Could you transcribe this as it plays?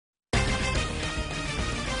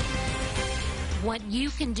what you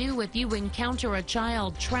can do if you encounter a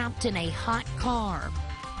child trapped in a hot car.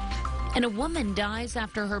 And a woman dies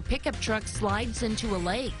after her pickup truck slides into a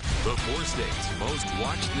lake. The 4 states' most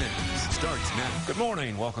watched news starts now. Good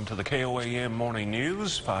morning. Welcome to the KOAM Morning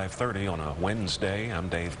News, 5:30 on a Wednesday. I'm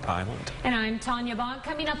Dave Pylant. And I'm Tanya Bach.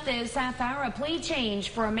 Coming up this half hour, a plea change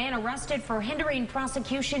for a man arrested for hindering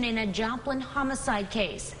prosecution in a Joplin homicide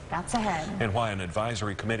case. That's ahead. And why an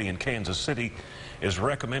advisory committee in Kansas City is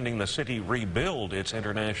recommending the city rebuild its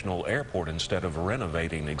international airport instead of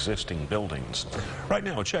renovating existing buildings. Right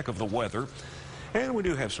now, a check of the weather. And we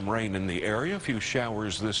do have some rain in the area. A few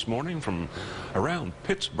showers this morning from around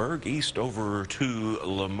Pittsburgh east over to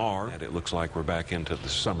Lamar. And it looks like we're back into the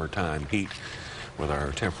summertime heat with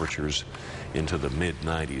our temperatures into the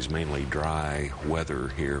mid-90s, mainly dry weather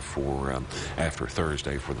here for after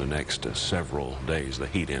Thursday for the next several days. The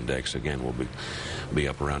heat index again will be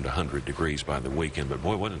up around 100 degrees by the weekend. But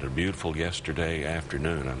boy, wasn't it beautiful yesterday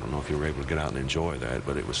afternoon? I don't know if you were able to get out and enjoy that,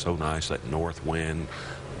 but it was so nice, that north wind,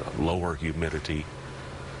 lower humidity.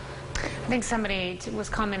 I think somebody was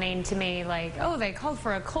commenting to me like, oh, they called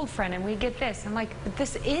for a cold front and we get this. I'm like, but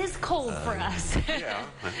this is cold for us. Yeah,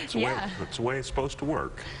 that's the way it's supposed to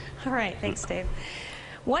work. All right, thanks, Dave.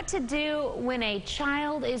 What to do when a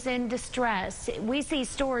child is in distress. We see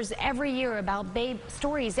stories every year about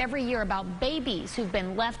babies who've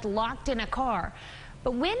been left locked in a car.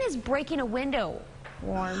 But when is breaking a window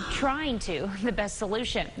or trying to the best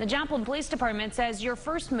solution? The Joplin Police Department says your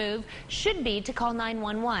first move should be to call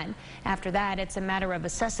 911. After that, it's a matter of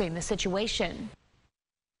assessing the situation.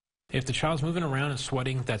 If the child's moving around and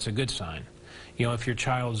sweating, that's a good sign. You know, if your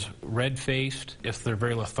child's red-faced, if they're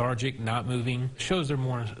very lethargic, not moving, shows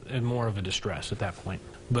they're in more of a distress at that point.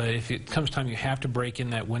 But if it comes time you have to break in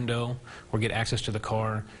that window or get access to the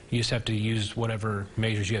car, you just have to use whatever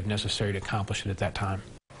measures you have necessary to accomplish it at that time.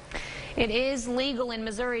 It is legal in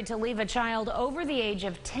Missouri to leave a child over the age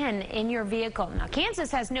of 10 in your vehicle. Now,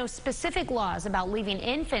 Kansas has no specific laws about leaving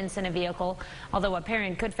infants in a vehicle, although a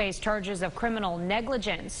parent could face charges of criminal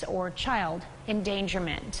negligence or child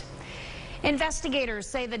endangerment. Investigators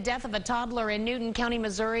say the death of a toddler in Newton County,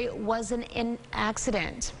 Missouri was an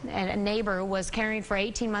accident. And a neighbor was caring for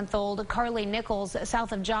 18-month-old Carly Nichols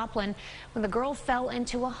south of Joplin when the girl fell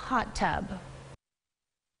into a hot tub.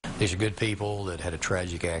 These are good people that had a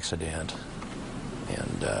tragic accident,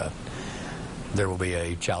 and there will be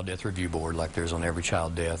a child death review board like there's on every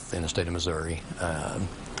child death in the state of Missouri.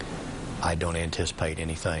 I don't anticipate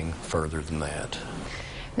anything further than that.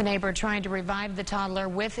 The neighbor tried to revive the toddler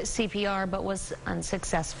with CPR but was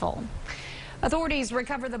unsuccessful. Authorities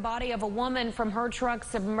recovered the body of a woman from her truck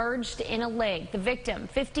submerged in a lake. The victim,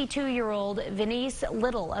 52-year-old Venice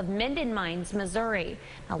Little of Minden Mines, Missouri.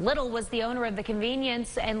 Now, Little was the owner of the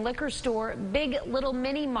convenience and liquor store Big Little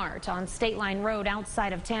Mini Mart on State Line Road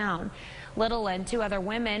outside of town. Little and 2 other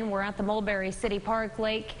women were at the Mulberry City Park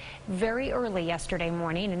Lake very early yesterday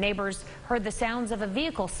morning, and neighbors heard the sounds of a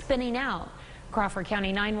vehicle spinning out. Crawford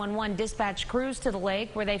County 911 dispatched crews to the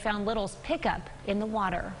lake where they found Little's pickup in the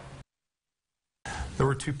water. There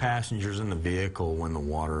were 2 passengers in the vehicle when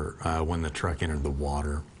the truck entered the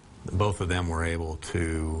water. Both of them were able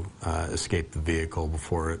to escape the vehicle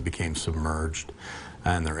before it became submerged,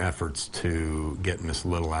 and their efforts to get Miss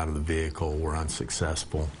Little out of the vehicle were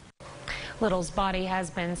unsuccessful. Little's body has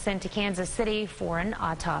been sent to Kansas City for an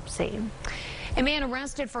autopsy. A man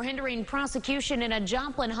arrested for hindering prosecution in a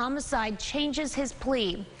Joplin homicide changes his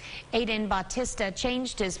plea. Aiden Bautista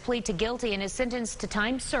changed his plea to guilty and is sentenced to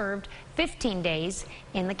time served, 15 days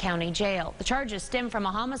in the county jail. The charges stem from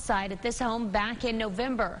a homicide at this home back in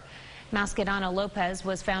November. Mascadano Lopez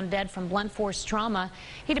was found dead from blunt force trauma.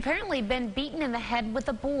 He'd apparently been beaten in the head with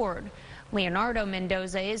a board. Leonardo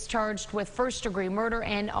Mendoza is charged with first-degree murder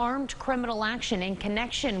and armed criminal action in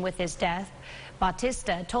connection with his death.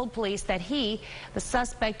 Bautista told police that he, the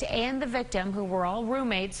suspect, and the victim, who were all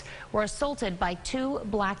roommates, were assaulted by 2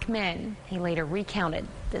 black men. He later recounted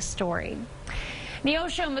this story.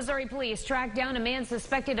 Neosho, Missouri police tracked down a man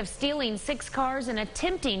suspected of stealing 6 cars and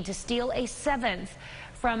attempting to steal a 7th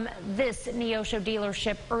from this Neosho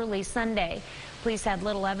dealership early Sunday. Police had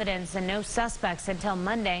little evidence and no suspects until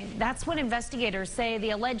Monday. That's when investigators say the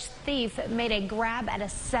alleged thief made a grab at a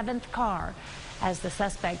 7th car. As the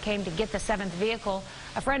suspect came to get the 7th vehicle,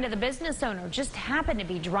 a friend of the business owner just happened to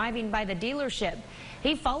be driving by the dealership.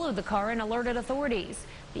 He followed the car and alerted authorities.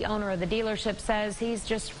 The owner of the dealership says he's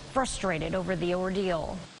just frustrated over the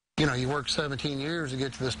ordeal. You know, you work 17 years to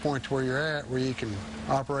get to this point to where you're at, where you can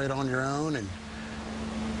operate on your own and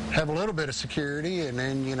have a little bit of security, and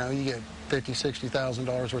then, you know, you get $50,000, $60,000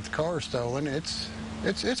 worth of cars stolen.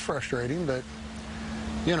 It's frustrating, but,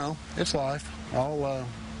 you know, it's life.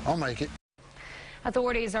 I'll make it.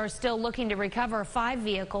 Authorities are still looking to recover 5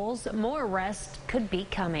 vehicles. More arrests could be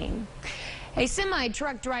coming. A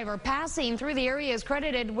semi-truck driver passing through the area is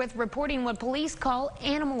credited with reporting what police call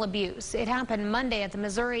animal abuse. It happened Monday at the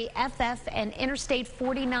Missouri FF and Interstate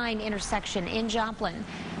 49 intersection in Joplin.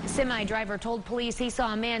 The semi-driver told police he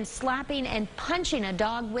saw a man slapping and punching a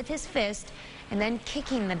dog with his fist and then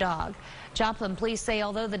kicking the dog. Joplin police say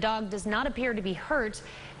although the dog does not appear to be hurt,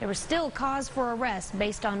 there was still cause for arrest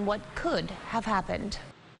based on what could have happened.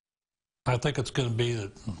 I think it's going to be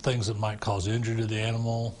that things that might cause injury to the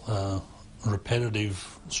animal,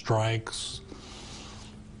 repetitive strikes.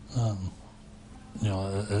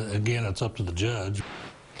 Again, it's up to the judge.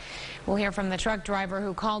 We'll hear from the truck driver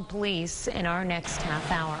who called police in our next half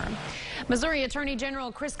hour. Missouri Attorney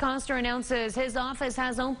General Chris Koster announces his office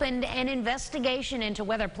has opened an investigation into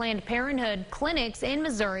whether Planned Parenthood clinics in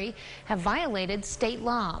Missouri have violated state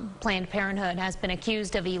law. Planned Parenthood has been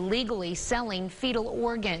accused of illegally selling fetal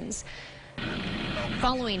organs.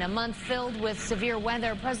 Following a month filled with severe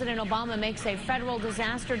weather, President Obama makes a federal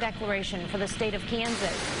disaster declaration for the state of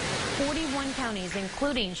Kansas. 41 counties,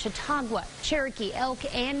 including Chautauqua, Cherokee, Elk,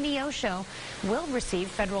 and Neosho, will receive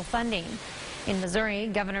federal funding. In Missouri,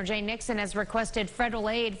 Governor Jay Nixon has requested federal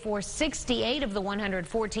aid for 68 of the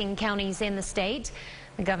 114 counties in the state.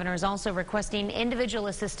 The governor is also requesting individual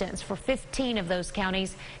assistance for 15 of those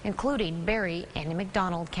counties, including Berry and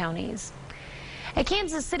McDonald counties. A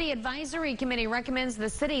Kansas City advisory committee recommends the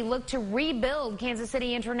city look to rebuild Kansas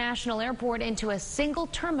City International Airport into a single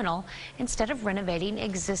terminal instead of renovating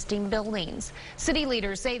existing buildings. City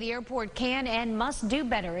leaders say the airport can and must do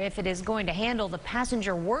better if it is going to handle the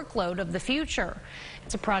passenger workload of the future.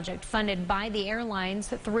 It's a project funded by the airlines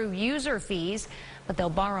through user fees, but they'll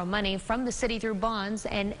borrow money from the city through bonds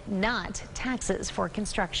and not taxes for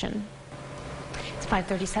construction. It's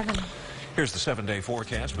 5:37. Here's the 7-day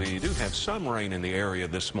forecast. We do have some rain in the area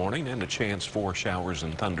this morning, and a chance for showers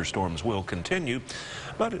and thunderstorms will continue,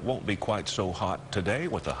 but it won't be quite so hot today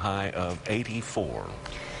with a high of 84.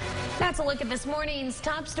 That's a look at this morning's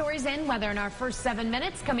top stories and weather in our first 7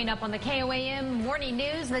 minutes. Coming up on the KOAM Morning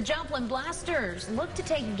News, the Joplin Blasters look to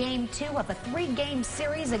take Game 2 of a 3-game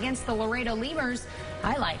series against the Laredo Lemurs.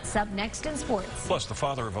 Highlights up next in sports. Plus, the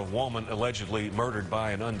father of a woman allegedly murdered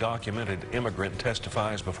by an undocumented immigrant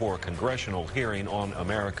testifies before a congressional hearing on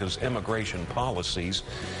America's immigration policies.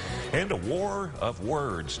 And a war of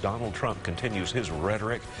words. Donald Trump continues his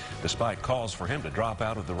rhetoric despite calls for him to drop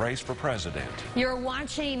out of the race for president. You're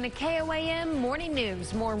watching the KOAM Morning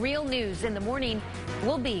News. More real news in the morning.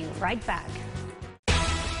 We'll be right back.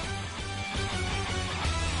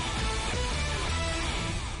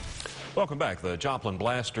 Welcome back. The Joplin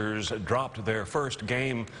Blasters dropped their first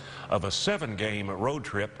game of a 7-game road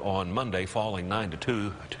trip on Monday, falling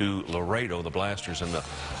 9-2 to Laredo. The Blasters and the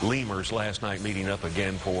Lemurs last night meeting up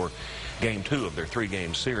again for Game 2 of their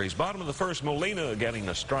 3-game series. Bottom of the first, Molina getting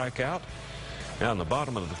a strikeout. Now in the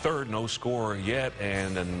bottom of the third, no score yet,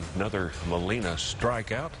 and another Molina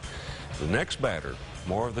strikeout. The next batter,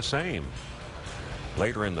 more of the same.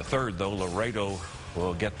 Later in the third, though, Laredo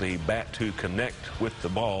will get the bat to connect with the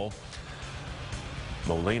ball.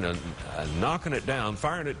 Molina knocking it down,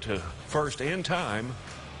 firing it to first in time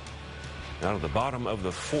out of the bottom of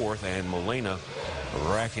the fourth, and Molina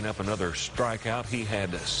racking up another strikeout. He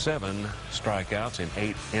had 7 strikeouts in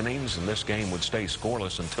 8 innings, and this game would stay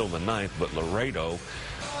scoreless until the 9th, but Laredo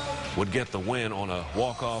would get the win on a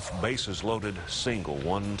walk-off bases-loaded single,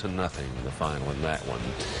 1-0, the final in that one.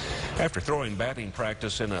 After throwing batting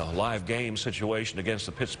practice in a live game situation against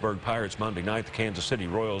the Pittsburgh Pirates Monday night, the Kansas City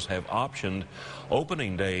Royals have optioned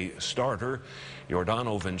opening day starter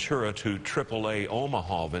Yordano Ventura to AAA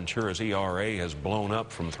Omaha. Ventura's ERA has blown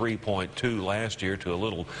up from 3.2 last year to a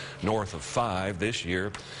little north of 5 this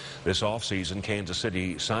year. This offseason, Kansas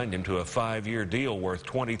City signed him to a 5-year deal worth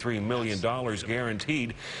 $23 million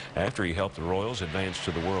guaranteed after he helped the Royals advance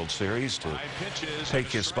to the World Series. To take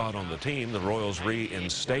his spot on the team, the Royals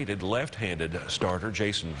reinstated left-handed starter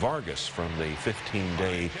Jason Vargas from the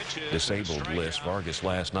 15-day disabled list. Vargas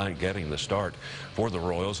last night getting the start for the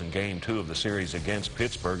Royals in Game 2 of the series against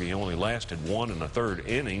Pittsburgh. He only lasted 1 1/3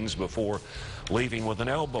 innings before leaving with an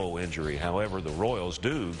elbow injury. However, the Royals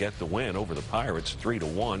do get the win over the Pirates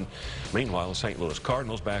 3-1. Meanwhile, the St. Louis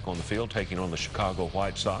Cardinals back on the field taking on the Chicago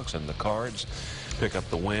White Sox, and the Cards pick up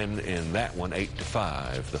the win in that one,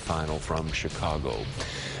 8-5, the final from Chicago.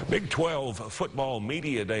 Big 12 football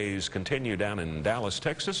media days continue down in Dallas,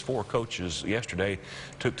 Texas. 4 coaches yesterday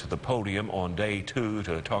took to the podium on day 2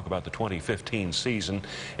 to talk about the 2015 season,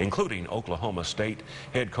 including Oklahoma State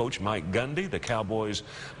head coach Mike Gundy. The Cowboys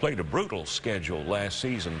played a brutal schedule last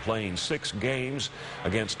season, playing 6 games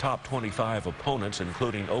against top 25 opponents,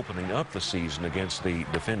 including opening up the season against the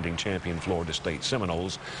defending champion Florida State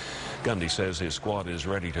Seminoles. Gundy says his squad is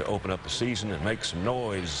ready to open up the season and make some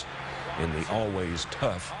noise in the always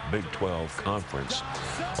tough Big 12 conference.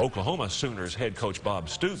 Oklahoma Sooners head coach Bob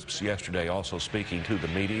Stokes yesterday also speaking to the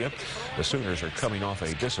media. The Sooners are coming off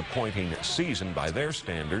a disappointing season by their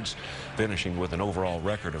standards, finishing with an overall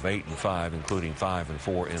record of 8-5, including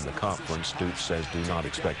 5-4 in the conference. Stokes says do not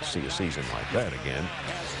expect to see a season like that again.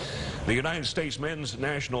 The United States men's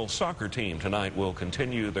national soccer team tonight will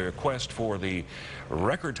continue their quest for the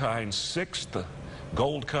record-tying 6th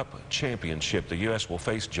Gold Cup championship. The U.S. will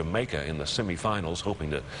face Jamaica in the semifinals, hoping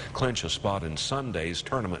to clinch a spot in Sunday's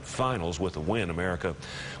tournament finals. With a win, America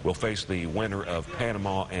will face the winner of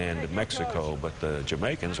Panama and Mexico, but the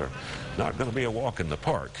Jamaicans are not going to be a walk in the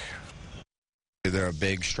park. They're a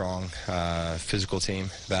big, strong, physical team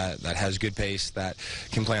that has good pace, that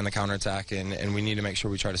can play on the counterattack, and we need to make sure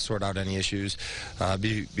we try to sort out any issues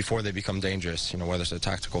before they become dangerous. You know, whether it's a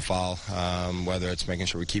tactical foul, whether it's making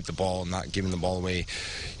sure we keep the ball, not giving the ball away,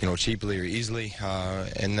 you know, cheaply or easily.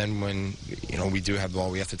 And then when, you know, we do have the ball,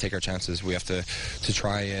 we have to take our chances. We have to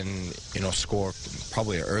try and, you know, score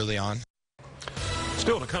probably early on.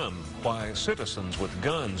 Still to come, why citizens with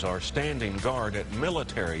guns are standing guard at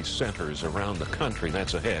military centers around the country.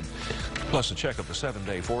 That's ahead. Plus a check of the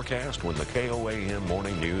 7-day forecast when the KOAM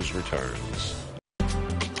Morning News returns.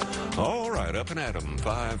 All right, up and at 'em,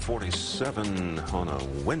 5:47 on a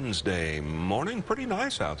Wednesday morning. Pretty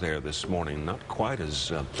nice out there this morning. Not quite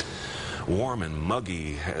as warm and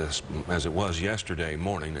muggy as it was yesterday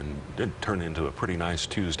morning, and did turn into a pretty nice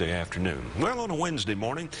Tuesday afternoon. Well, on a Wednesday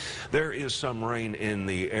morning, there is some rain in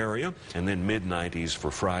the area, and then mid-90s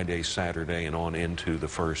for Friday, Saturday, and on into the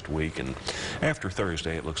first week. And after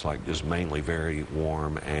Thursday, it looks like just mainly very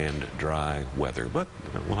warm and dry weather. But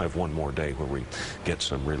we'll have one more day where we get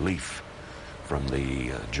some relief from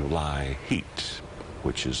the July heat,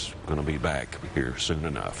 which is going to be back here soon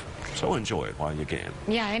enough. So enjoy it while you can.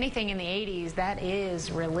 Yeah, anything in the 80s, that is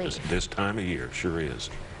relief. This time of year sure is.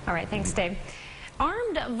 All right, thanks, Dave.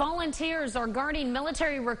 Armed volunteers are guarding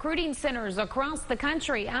military recruiting centers across the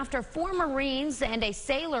country after 4 Marines and a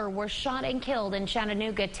sailor were shot and killed in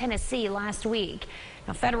Chattanooga, Tennessee last week.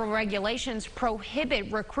 Now, federal regulations prohibit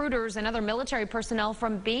recruiters and other military personnel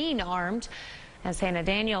from being armed. As Hannah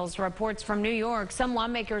Daniels reports from New York, some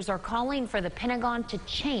lawmakers are calling for the Pentagon to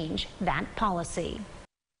change that policy.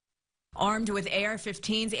 Armed with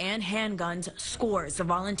AR-15s and handguns, scores of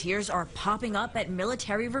volunteers are popping up at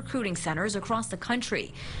military recruiting centers across the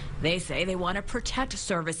country. They say they want to protect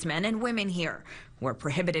servicemen and women here, who are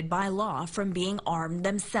prohibited by law from being armed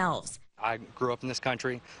themselves. I grew up in this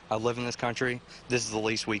country. I live in this country. This is the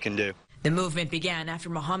least we can do. The movement began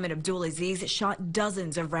after Mohammed Abdulaziz shot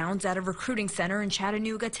dozens of rounds at a recruiting center in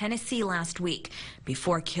Chattanooga, Tennessee last week,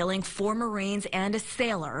 before killing 4 Marines and a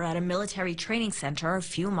sailor at a military training center a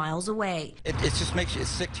few miles away. It just makes you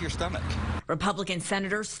sick to your stomach. Republican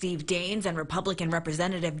Senator Steve Daines and Republican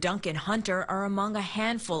Representative Duncan Hunter are among a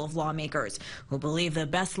handful of lawmakers who believe the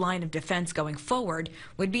best line of defense going forward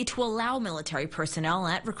would be to allow military personnel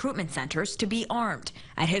at recruitment centers to be armed.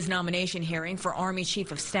 At his nomination hearing for Army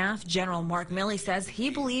Chief of Staff, General Mark Milley says he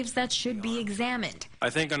believes that should be examined. I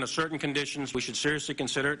think under certain conditions we should seriously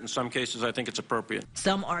consider it. In some cases, I think it's appropriate.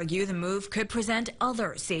 Some argue the move could present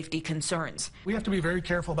other safety concerns. We have to be very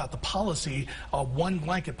careful about the policy, one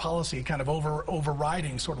blanket policy kind of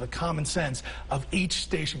overriding sort of the common sense of each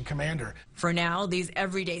station commander. For now, these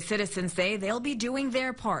everyday citizens say they'll be doing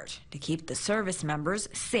their part to keep the service members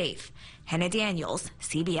safe. Hannah Daniels,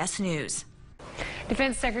 CBS News.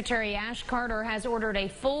 Defense Secretary Ash Carter has ordered a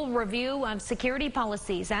full review of security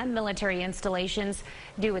policies at military installations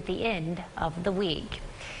due at the end of the week.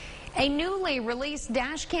 A newly released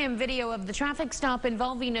dash cam video of the traffic stop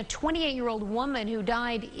involving a 28-year-old woman who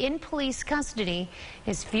died in police custody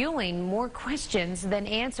is fueling more questions than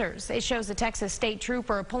answers. It shows a Texas state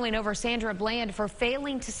trooper pulling over Sandra Bland for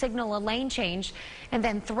failing to signal a lane change and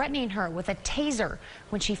then threatening her with a taser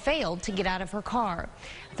when she failed to get out of her car.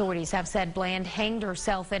 Authorities have said Bland hanged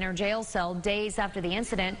herself in her jail cell days after the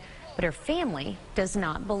incident, but her family does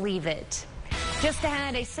not believe it. Just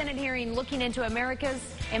ahead, a Senate hearing looking into America's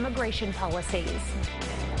immigration policies.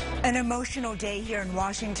 An emotional day here in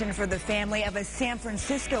Washington for the family of a San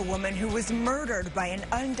Francisco woman who was murdered by an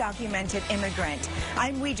undocumented immigrant.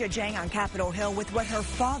 I'm Weijia Zhang on Capitol Hill with what her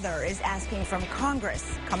father is asking from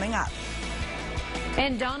Congress coming up.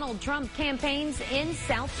 And Donald Trump campaigns in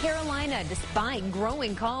South Carolina despite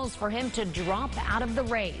growing calls for him to drop out of the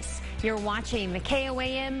race. You're watching the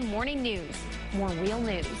KOAM Morning News. More real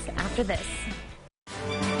news after this.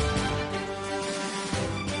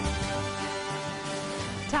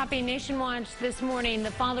 Topping Nation Watch this morning,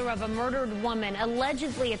 the father of a murdered woman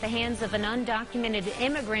allegedly at the hands of an undocumented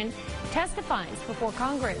immigrant testifies before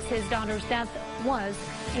Congress. His daughter's death was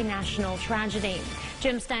a national tragedy.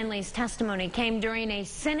 Jim Steinley's testimony came during a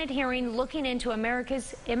Senate hearing looking into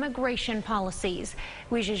America's immigration policies.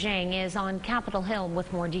 Weijia Zhang is on Capitol Hill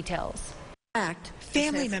with more details.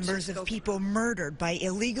 Family members of people murdered by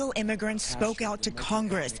illegal immigrants spoke out to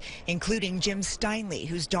Congress, including Jim Steinley,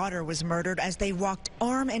 whose daughter was murdered as they walked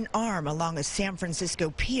arm in arm along a San Francisco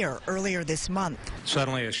pier earlier this month.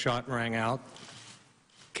 Suddenly a shot rang out.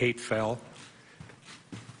 Kate fell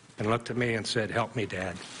and looked at me and said, "Help me,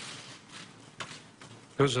 Dad."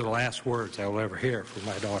 Those are the last words I will ever hear from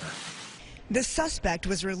my daughter. The suspect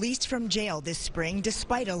was released from jail this spring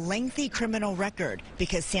despite a lengthy criminal record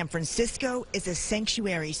because San Francisco is a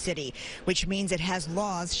sanctuary city, which means it has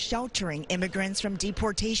laws sheltering immigrants from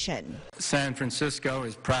deportation. San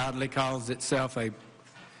Francisco proudly calls itself a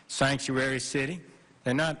sanctuary city.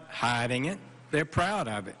 They're not hiding it. They're proud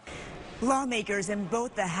of it. Lawmakers in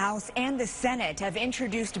both the House and the Senate have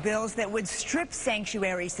introduced bills that would strip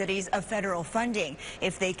sanctuary cities of federal funding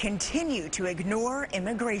if they continue to ignore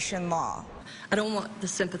immigration law. I don't want the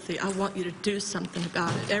sympathy. I want you to do something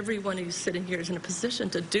about it. Everyone who's sitting here is in a position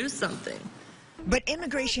to do something. But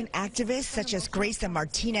immigration activists such as Grace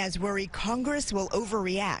Martinez worry Congress will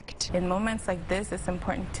overreact. In moments like this, it's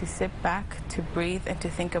important to sit back, to breathe, and to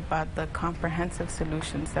think about the comprehensive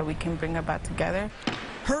solutions that we can bring about together.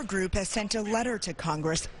 Her group has sent a letter to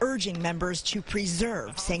Congress urging members to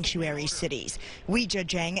preserve sanctuary cities. Weijia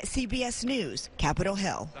Zhang, CBS News, Capitol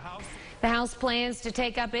Hill. The House plans to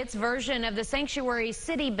take up its version of the sanctuary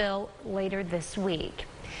city bill later this week.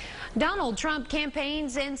 Donald Trump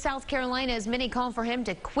campaigns in South Carolina as many call for him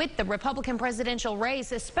to quit the Republican presidential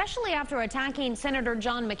race, especially after attacking Senator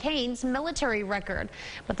John McCain's military record.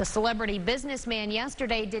 But the celebrity businessman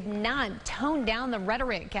yesterday did not tone down the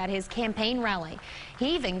rhetoric at his campaign rally.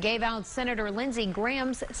 He even gave out Senator Lindsey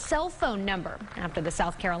Graham's cell phone number after the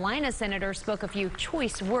South Carolina senator spoke a few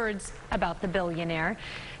choice words about the billionaire.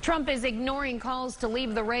 Trump is ignoring calls to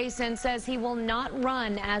leave the race and says he will not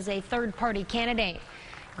run as a third-party candidate.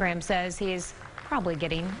 Graham says he is probably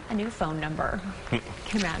getting a new phone number. Can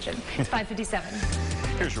you imagine? It's 5:57.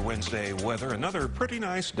 Here's your Wednesday weather. Another pretty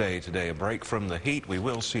nice day today. A break from the heat. We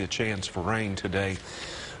will see a chance for rain today,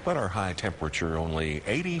 but our high temperature only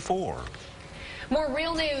 84. More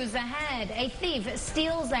real news ahead. A thief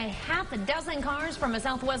steals a half a dozen cars from a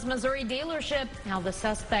Southwest Missouri dealership. How the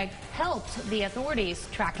suspect helped the authorities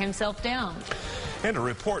track himself down. And a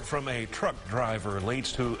report from a truck driver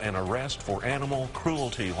leads to an arrest for animal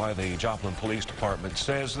cruelty. Why the Joplin Police Department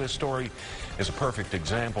says this story is a perfect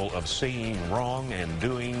example of seeing wrong and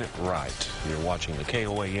doing right. You're watching the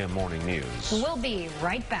KOAM Morning News. We'll be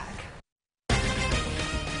right back.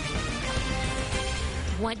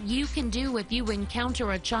 What you can do if you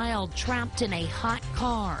encounter a child trapped in a hot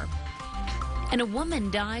car. And a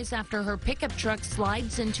woman dies after her pickup truck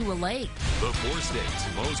slides into a lake. The four states'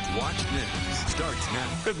 most watched news starts now.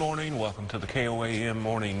 Good morning. Welcome to the KOAM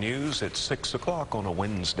Morning News. It's 6 o'clock on a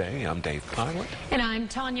Wednesday. I'm Dave Pilot. And I'm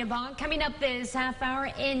Tanya Bach. Coming up this half hour,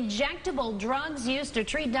 injectable drugs used to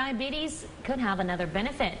treat diabetes could have another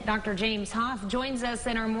benefit. Dr. James Hoff joins us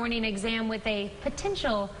in our morning exam with a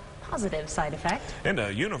potential positive side effect. And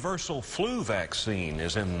a universal flu vaccine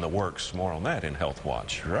is in the works. More on that in Health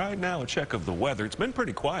Watch. Right now, a check of the weather. It's been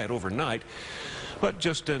pretty quiet overnight, but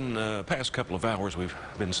just in the past couple of hours, we've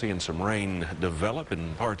been seeing some rain develop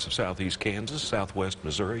in parts of southeast Kansas, southwest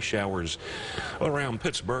Missouri, showers around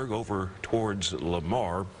Pittsburgh over towards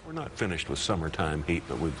Lamar. We're not finished with summertime heat,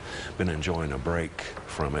 but we've been enjoying a break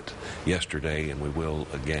from it yesterday, and we will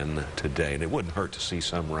again today. And it wouldn't hurt to see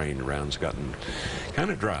some rain around. It's gotten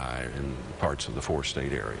kind of dry in parts of the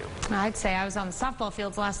four-state area. I'd say I was on the softball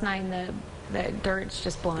fields last night, and the dirt's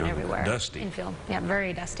just blowing everywhere. Dusty. Infield. Yeah,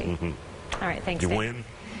 very dusty. All right, thanks. You Dave. win?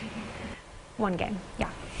 One game, yeah.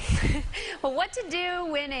 Well, what to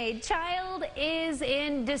do when a child is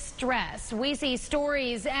in distress. We see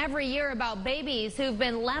stories every year about babies who've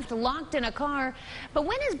been left locked in a car. But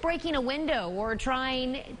when is breaking a window or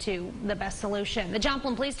trying to the best solution? The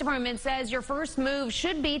Joplin Police Department says your first move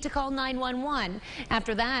should be to call 911.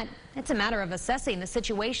 After that, it's a matter of assessing the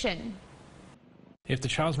situation. If the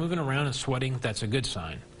child's moving around and sweating, that's a good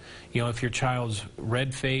sign. You know, if your child's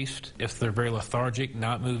red-faced, if they're very lethargic,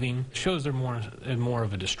 not moving, shows they're more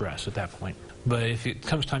of a distress at that point. But if it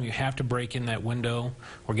comes time you have to break in that window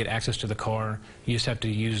or get access to the car, you just have to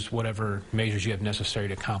use whatever measures you have necessary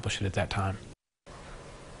to accomplish it at that time.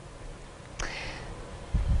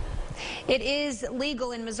 It is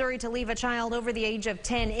legal in Missouri to leave a child over the age of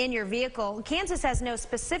 10 in your vehicle. Kansas has no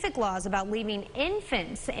specific laws about leaving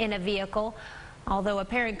infants in a vehicle, although a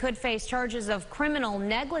parent could face charges of criminal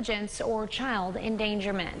negligence or child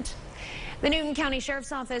endangerment. The Newton County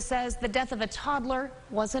Sheriff's Office says the death of a toddler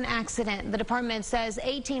was an accident. The department says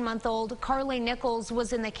 18-month-old Carly Nichols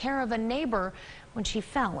was in the care of a neighbor when she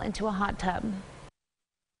fell into a hot tub.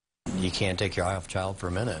 You can't take your eye off a child for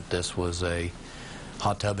a minute. This was a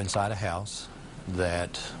hot tub inside a house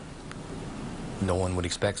that no one would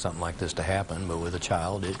expect something like this to happen, but with a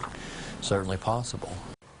child, it's certainly possible.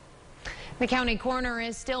 The county coroner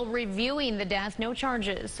is still reviewing the death. No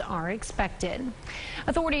charges are expected.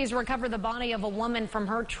 Authorities recovered the body of a woman from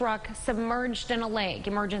her truck submerged in a lake.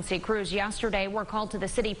 Emergency crews yesterday were called to the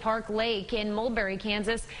City Park Lake in Mulberry,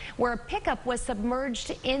 Kansas, where a pickup was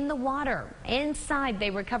submerged in the water. Inside, they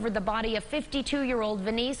recovered the body of 52-year-old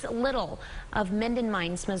Venice Little of Minden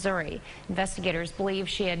Mines, Missouri. Investigators believe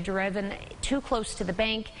she had driven too close to the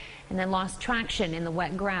bank and then lost traction in the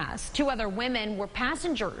wet grass. Two other women were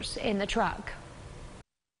passengers in the truck.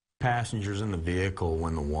 Passengers in the vehicle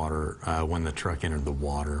when the truck entered the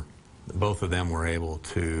water. Both of them were able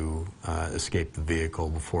to escape the vehicle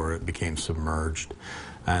before it became submerged,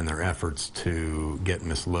 and their efforts to get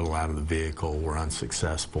Miss Little out of the vehicle were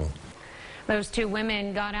unsuccessful. Those two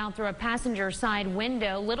women got out through a passenger side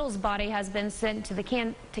window. Little's body has been sent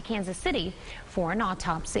to Kansas City for an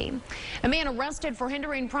autopsy. A man arrested for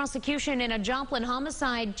hindering prosecution in a Joplin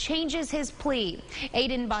homicide changes his plea.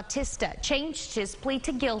 Aiden Bautista changed his plea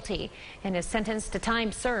to guilty and is sentenced to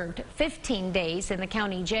time served, 15 days in the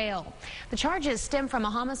county jail. The charges stem from a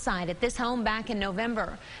homicide at this home back in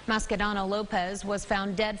November. Mascadano Lopez was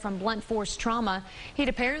found dead from blunt force trauma. He'd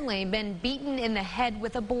apparently been beaten in the head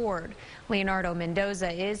with a board. Leonardo Mendoza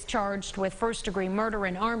is charged with first-degree murder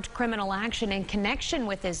and armed criminal action in connection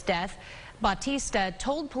with his death. Bautista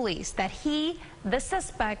told police that he, the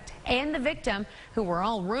suspect, and the victim, who were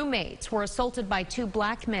all roommates, were assaulted by two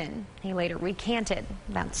black men. He later recanted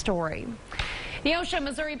that story. Neosho,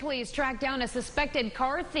 Missouri police tracked down a suspected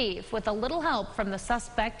car thief with a little help from the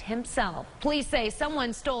suspect himself. Police say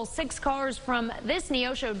someone stole 6 cars from this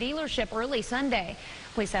Neosho dealership early Sunday.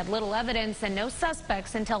 Police had little evidence and no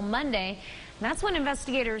suspects until Monday. That's when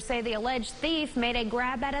investigators say the alleged thief made a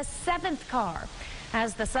grab at a 7th car.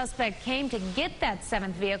 As the suspect came to get that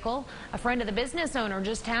 7th vehicle, a friend of the business owner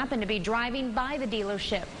just happened to be driving by the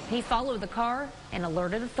dealership. He followed the car and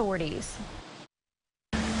alerted authorities.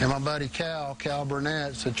 And my buddy Cal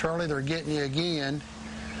Burnett said, "Charlie, they're getting you again."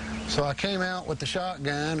 So I came out with the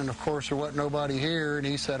shotgun, and of course there wasn't nobody here, and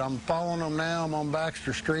he said, "I'm following them now. I'm on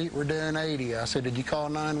Baxter Street. We're doing 80. I said, "Did you call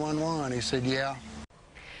 911? He said, "Yeah."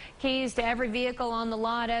 Keys to every vehicle on the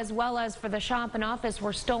lot, as well as for the shop and office,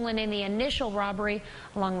 were stolen in the initial robbery,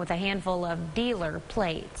 along with a handful of dealer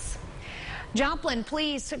plates. Joplin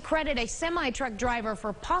police credit a semi-truck driver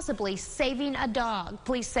for possibly saving a dog.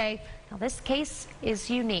 Police say, now this case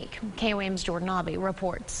is unique. KOAM's Jordan Abbey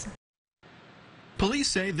reports. Police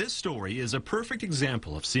say this story is a perfect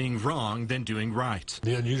example of seeing wrong then doing right.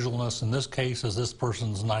 The unusualness in this case is this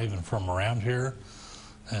person's not even from around here,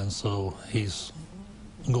 and so he's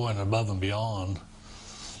going above and beyond,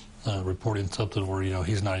 reporting something where,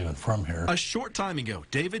 he's not even from here. A short time ago,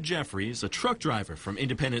 David Jeffries, a truck driver from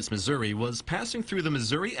Independence, Missouri, was passing through the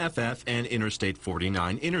Missouri FF and Interstate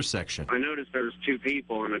 49 intersection. I noticed there was 2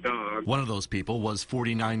 people and a dog. One of those people was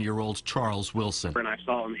 49-year-old Charles Wilson. And I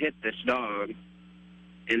saw him hit this dog,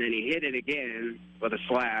 and then he hit it again with a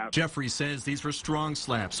slap. Jeffries says these were strong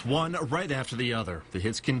slaps, one right after the other. The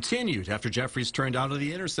hits continued after Jeffries turned out of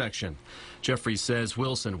the intersection. Jeffries says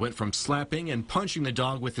Wilson went from slapping and punching the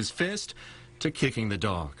dog with his fist to kicking the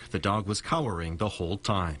dog. The dog was cowering the whole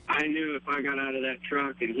time. I knew if I got out of that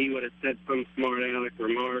truck and he would have said some smart aleck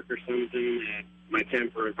remark or something, that my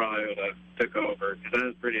temper probably would have took over because I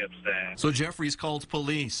was pretty upset. So Jeffries called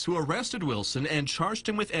police, who arrested Wilson and charged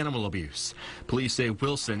him with animal abuse. Police say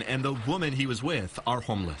Wilson and the woman he was with are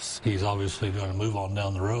homeless. He's obviously going to move on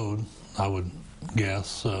down the road, I would guess,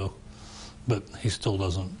 so, but he still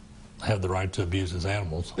doesn't have the right to abuse his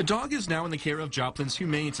animals. The dog is now in the care of Joplin's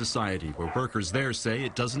Humane Society, where workers there say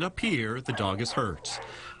it doesn't appear the dog is hurt.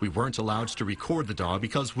 We weren't allowed to record the dog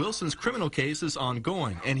because Wilson's criminal case is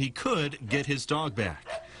ongoing, and he could get his dog back.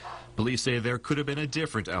 Police say there could have been a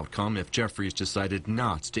different outcome if Jeffries decided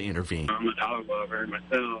not to intervene. I'm a dog lover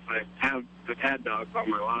myself. I've had dogs all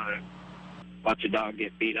my life. Watch a dog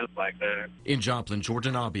get beat up like that. In Joplin,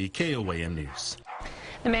 Jordan Abbey, KOAM News.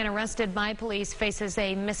 The man arrested by police faces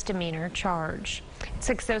a misdemeanor charge.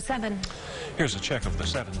 6:07. Here's a check of the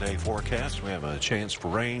 7-day forecast. We have a chance for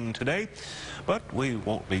rain today, but we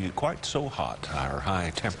won't be quite so hot. Our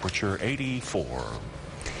high temperature 84.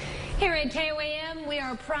 Here at KOAM, we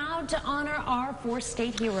are proud to honor our 4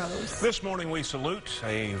 state heroes. This morning we salute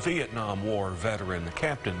a Vietnam War veteran,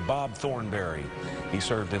 Captain Bob Thornberry. He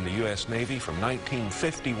served in the U.S. Navy from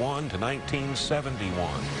 1951 to 1971.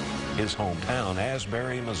 His hometown,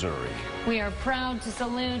 Asbury, Missouri. We are proud to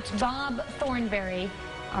salute Bob Thornberry,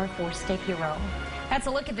 our 4 state hero. That's a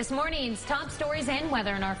look at this morning's top stories and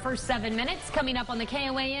weather in our first 7 minutes. Coming up on the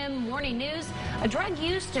KOAM Morning News, a drug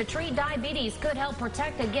used to treat diabetes could help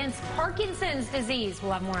protect against Parkinson's disease.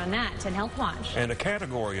 We'll have more on that in Health Watch. And a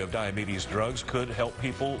category of diabetes drugs could help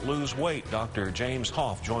people lose weight. Dr. James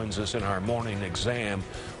Hoff joins us in our morning exam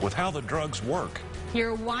with how the drugs work.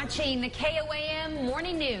 You're watching the KOAM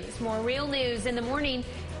Morning News. More real news in the morning.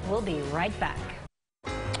 We'll be right back.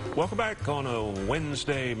 Welcome back on a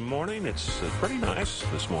Wednesday morning. It's pretty nice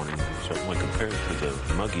this morning, certainly compared to the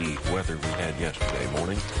muggy weather we had yesterday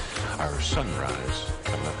morning. Our sunrise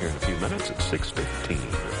coming up here in a few minutes at 6:15.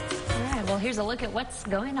 All right, well, here's a look at what's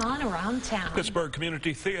going on around town. Pittsburgh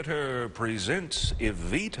Community Theater presents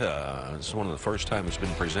Evita. It's one of the first time it's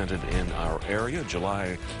been presented in our area,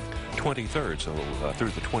 July 23rd, so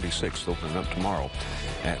through the 26th, opening up tomorrow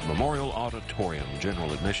at Memorial Auditorium.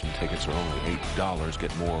 General admission tickets are only $8.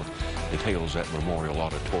 Get more details at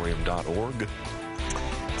memorialauditorium.org.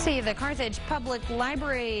 See, the Carthage Public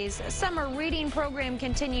Library's summer reading program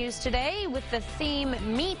continues today with the theme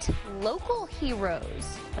Meet Local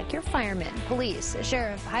Heroes, like your firemen, police,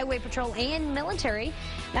 sheriff, highway patrol, and military.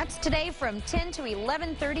 That's today from 10 to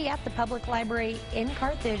 11:30 at the Public Library in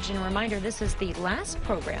Carthage. And a reminder, this is the last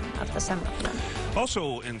program of the summer for them.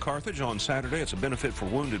 Also in Carthage on Saturday, it's a Benefit for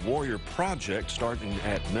Wounded Warrior project starting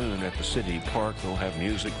at noon at the city park. They'll have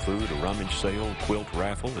music, food, a rummage sale, quilt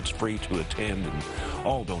raffle. It's free to attend, and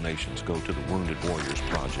all donations go to the Wounded Warriors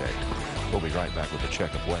Project. We'll be right back with a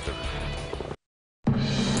check of weather.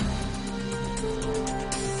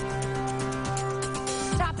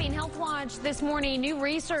 Topping Health Watch this morning, new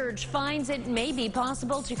research finds it may be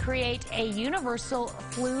possible to create a universal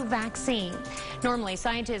flu vaccine. Normally,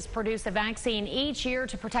 scientists produce a vaccine each year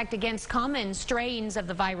to protect against common strains of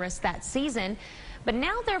the virus that season. But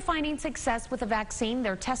now they're finding success with a vaccine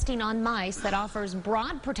they're testing on mice that offers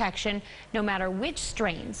broad protection no matter which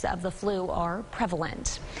strains of the flu are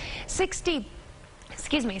prevalent. 60%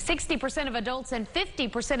 of adults and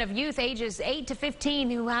 50% of youth ages 8 to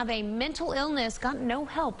 15 who have a mental illness got no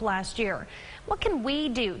help last year. What can we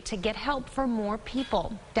do to get help for more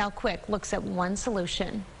people? Dal Quick looks at one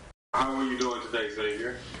solution. How are you doing today,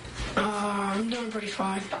 Xavier? I'm doing pretty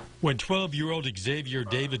fine. When 12-year-old Xavier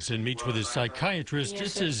Davidson meets with his psychiatrist,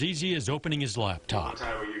 it's as easy as opening his laptop.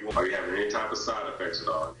 Are you having any type of side effects at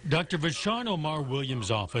all? Dr. Vashon Omar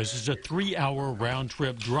Williams' office is a 3-hour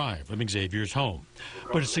round-trip drive from Xavier's home.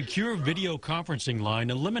 But a secure video conferencing line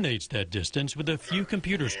eliminates that distance with a few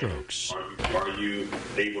computer strokes. Are you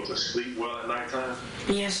able to sleep well at nighttime?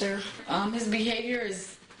 Yes, sir. His behavior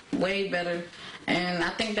is way better, and I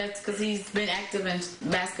think that's because he's been active in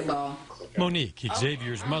basketball. Monique,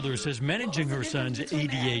 Xavier's mother, says managing her son's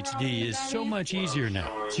ADHD is so much easier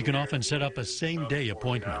now. She can often set up a same-day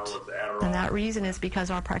appointment. And that reason is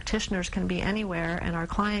because our practitioners can be anywhere and our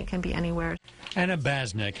client can be anywhere. Anna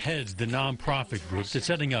Basnick heads the nonprofit group that's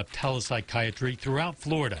setting up telepsychiatry throughout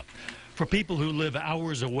Florida. For people who live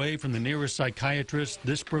hours away from the nearest psychiatrist,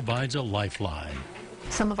 this provides a lifeline.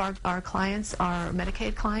 Some of our clients are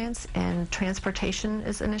Medicaid clients, and transportation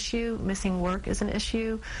is an issue, missing work is an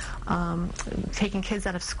issue, taking kids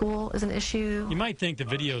out of school is an issue. You might think the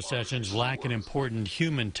video sessions lack an important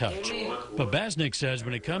human touch, but Basnick says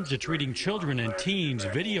when it comes to treating children and teens,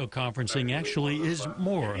 video conferencing actually is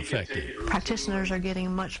more effective. Practitioners are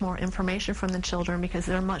getting much more information from the children because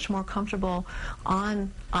they're much more comfortable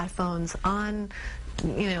on iPhones, on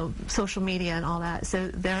social media and all that. So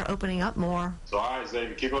they're opening up more. So, all right,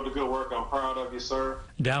 Xavier, keep up the good work. I'm proud of you, sir.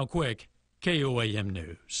 Dow Quick, KOAM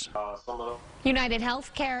News. United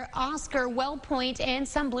Healthcare, Oscar, WellPoint, and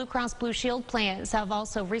some Blue Cross Blue Shield plans have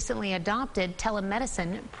also recently adopted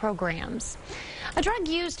telemedicine programs. A drug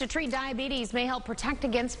used to treat diabetes may help protect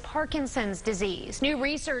against Parkinson's disease. New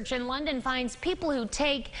research in London finds people who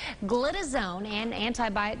take glitazone and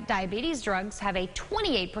anti-diabetes drugs have a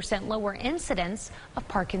 28% lower incidence of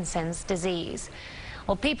Parkinson's disease.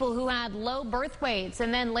 Well, people who had low birth weights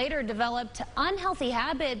and then later developed unhealthy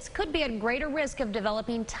habits could be at greater risk of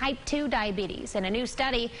developing type 2 diabetes. In a new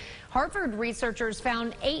study, Harvard researchers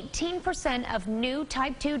found 18% of new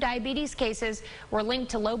type 2 diabetes cases were linked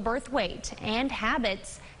to low birth weight and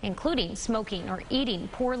habits, including smoking or eating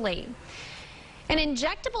poorly. And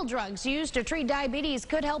injectable drugs used to treat diabetes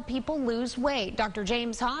could help people lose weight. Dr.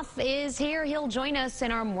 James Hoff is here. He'll join us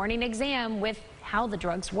in our morning exam with how the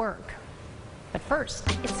drugs work. But first,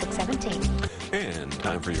 it's 6:17. And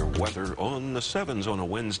time for your weather on the 7s on a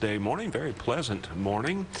Wednesday morning. Very pleasant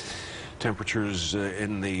morning. Temperatures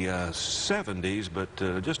in the 70s, but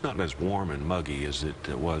just not as warm and muggy as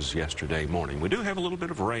it was yesterday morning. We do have a little bit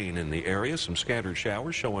of rain in the area, some scattered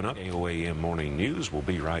showers showing up. KOAM Morning News will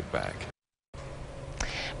be right back.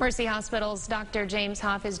 Mercy Hospital's Dr. James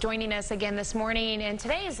Hoff is joining us again this morning, and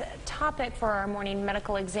today's topic for our morning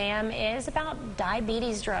medical exam is about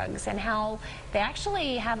diabetes drugs and how they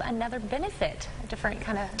actually have another benefit, a different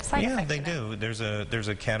kind of side effect. Yeah, they do. There's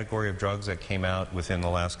a category of drugs that came out within the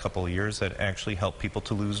last couple of years that actually help people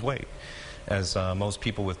to lose weight. As most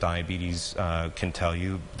people with diabetes can tell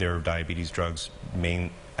you, their diabetes drugs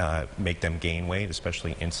make them gain weight,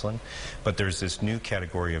 especially insulin. But there's this new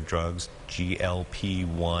category of drugs,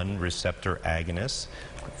 GLP-1 receptor agonists,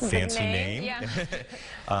 fancy name, yeah.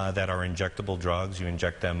 that are injectable drugs. You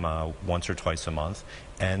inject them once or twice a month,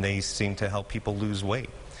 and they seem to help people lose weight.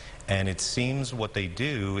 And it seems what they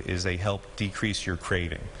do is they help decrease your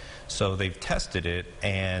craving. So they've tested it,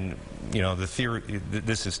 and the theory,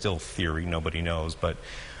 this is still theory, nobody knows, but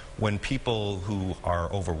when people who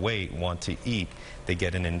are overweight want to eat, they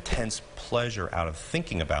get an intense pleasure out of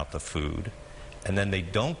thinking about the food, and then they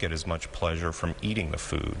don't get as much pleasure from eating the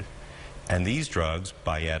food. And these drugs,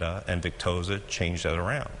 Byetta and Victoza, change that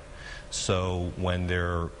around. So when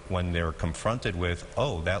they're confronted with,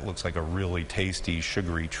 oh, that looks like a really tasty,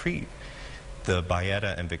 sugary treat, the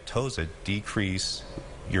Byetta and Victoza decrease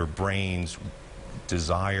your brain's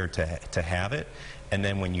desire to have it, and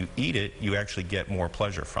then when you eat it, you actually get more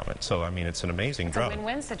pleasure from it. So, I mean, it's an amazing drug. It's a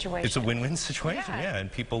win-win situation. It's a win-win situation, yeah. And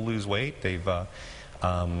people lose weight.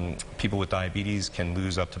 People with diabetes can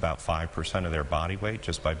lose up to about 5% of their body weight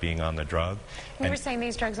just by being on the drug. You were saying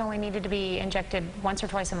these drugs only needed to be injected once or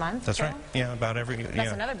twice a month? That's right. Yeah, about every...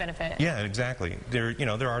 That's another benefit. Yeah, exactly. There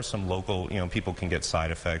are some local, people can get side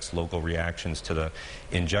effects, local reactions to the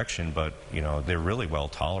injection, but, they're really well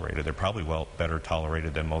tolerated. They're probably better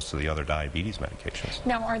tolerated than most of the other diabetes medications.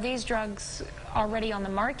 Now, are these drugs already on the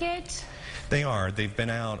market? They are. They've been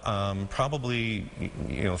out probably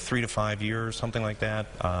 3 to 5 years, something like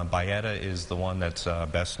that. Byetta is the one that's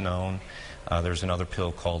best known. There's another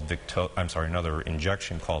pill called another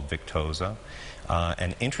injection called Victoza.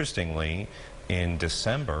 And interestingly, in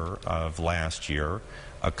December of last year,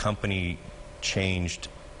 a company changed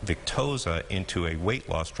Victoza into a weight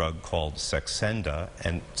loss drug called Saxenda.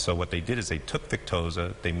 And so what they did is they took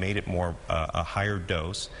Victoza, they made it a higher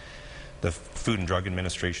dose. The Food and Drug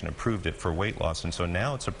Administration approved it for weight loss, and so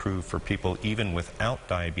now it's approved for people even without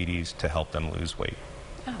diabetes to help them lose weight.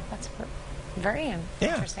 Oh, that's very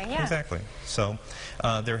interesting. Yeah, exactly. So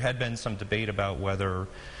there had been some debate about whether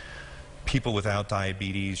people without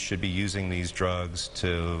diabetes should be using these drugs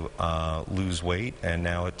to lose weight, and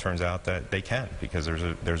now it turns out that they can because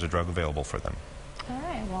there's a drug available for them. All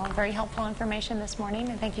right. Well, very helpful information this morning,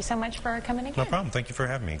 and thank you so much for coming again. No problem. Thank you for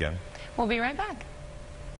having me again. We'll be right back.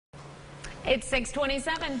 It's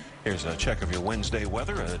 6:27. Here's a check of your Wednesday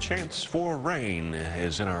weather. A chance for rain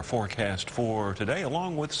is in our forecast for today,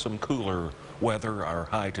 along with some cooler weather. Our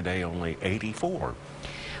high today only 84.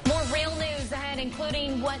 More real news ahead,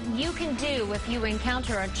 including what you can do if you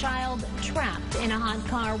encounter a child trapped in a hot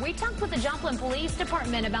car. We talked with the Joplin Police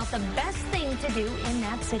Department about the best thing to do in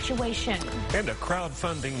that situation. And a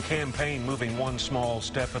crowdfunding campaign moving one small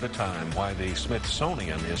step at a time. Why the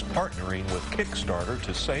Smithsonian is partnering with Kickstarter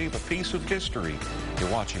to save a piece of history. You're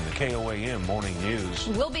watching the KOAM Morning News.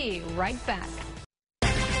 We'll be right back.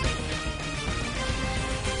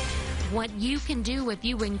 What you can do if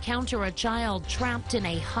you encounter a child trapped in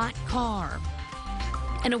a hot car.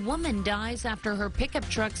 And a woman dies after her pickup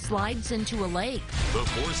truck slides into a lake. The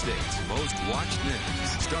 4 states' most watched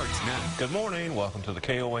news starts now. Good morning. Welcome to the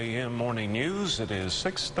KOAM Morning News. It is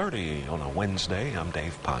 6:30 on a Wednesday. I'm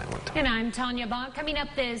Dave Pilot. And I'm Tanya Bach. Coming up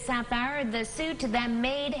this half hour, the suit that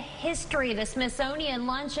made history. The Smithsonian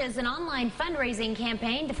launches an online fundraising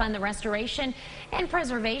campaign to fund the restoration and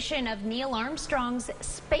preservation of Neil Armstrong's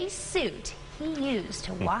spacesuit he used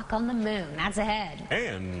to walk on the moon. That's ahead.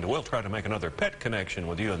 And we'll try to make another pet connection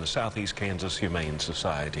with you in the Southeast Kansas Humane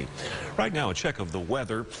Society. Right now, a check of the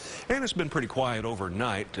weather, and it's been pretty quiet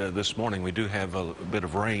overnight. This morning, we do have a bit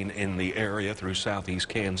of rain in the area through Southeast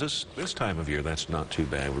Kansas. This time of year, that's not too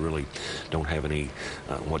bad. We really don't have any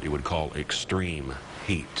what you would call extreme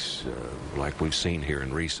heat like we've seen here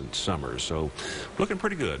in recent summers. So looking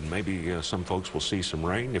pretty good. Maybe some folks will see some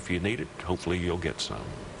rain. If you need it, hopefully you'll get some.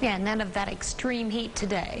 Yeah, none of that extreme heat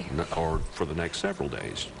today. Or for the next several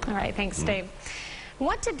days. All right, thanks, Dave.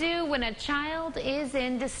 What to do when a child is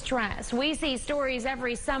in distress. We see stories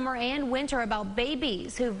every summer and winter about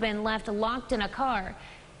babies who've been left locked in a car.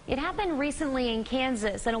 It happened recently in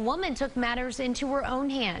Kansas, and a woman took matters into her own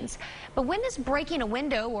hands. But when is breaking a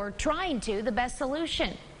window or trying to the best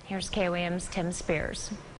solution? Here's KOAM's Tim Spears.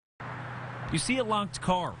 You see a locked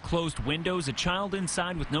car, closed windows, a child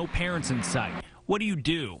inside with no parents in sight. What do you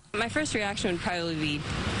do? My first reaction would probably be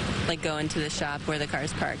like go into the shop where the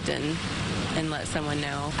car's parked and let someone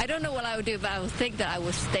know. I don't know what I would do, but I would think that I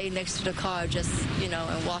would stay next to the car just,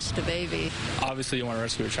 and watch the baby. Obviously you want to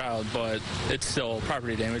rescue a child, but it's still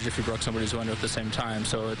property damage if you broke somebody's window at the same time,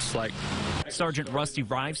 so it's like... Sergeant Rusty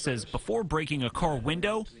Rives says before breaking a car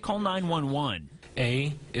window, call 911.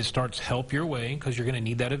 A, it starts help your way because you're going to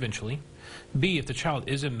need that eventually. B, if the child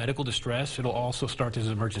is in medical distress, it'll also start as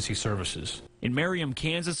emergency services. In Merriam,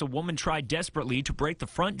 Kansas, a woman tried desperately to break the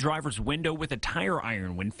front driver's window with a tire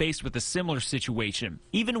iron when faced with a similar situation.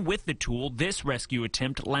 Even with the tool, this rescue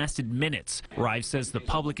attempt lasted minutes. Rives says the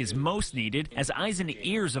public is most needed as eyes and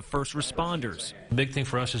ears of first responders. The big thing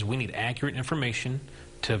for us is we need accurate information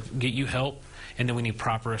to get you help, and then we need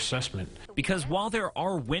proper assessment. Because while there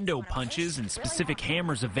are window punches and specific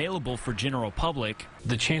hammers available for general public,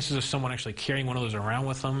 the chances of someone actually carrying one of those around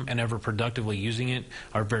with them and ever productively using it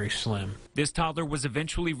are very slim. This toddler was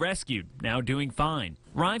eventually rescued, now doing fine.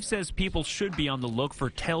 Rive says people should be on the look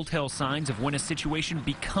for telltale signs of when a situation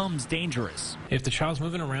becomes dangerous. If the child's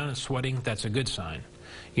moving around and sweating, that's a good sign.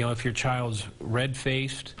 If your child's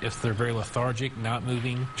red-faced, if they're very lethargic, not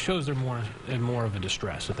moving, shows they're more of a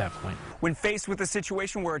distress at that point. When faced with a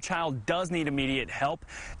situation where a child does need immediate help,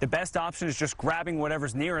 the best option is just grabbing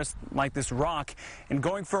whatever's nearest, like this rock, and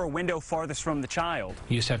going for a window farthest from the child.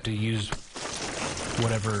 You just have to use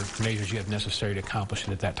whatever measures you have necessary to accomplish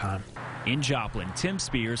it at that time. In Joplin, Tim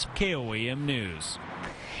Spears, KOAM News.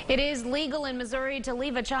 It is legal in Missouri to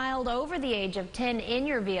leave a child over the age of 10 in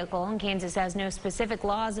your vehicle, and Kansas has no specific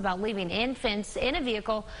laws about leaving infants in a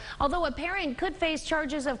vehicle, although a parent could face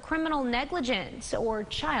charges of criminal negligence or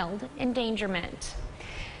child endangerment.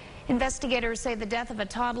 Investigators say the death of a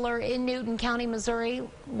toddler in Newton County, Missouri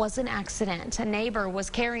was an accident. A neighbor was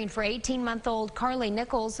caring for 18-month-old Carly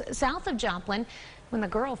Nichols south of Joplin when the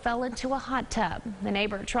girl fell into a hot tub. The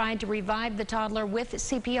neighbor tried to revive the toddler with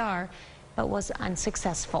CPR, but was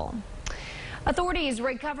unsuccessful. Authorities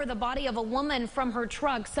recover the body of a woman from her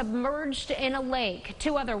truck submerged in a lake.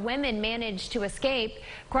 2 other women managed to escape.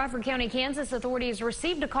 Crawford County, Kansas authorities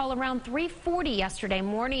received a call around 3:40 yesterday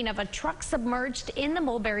morning of a truck submerged in the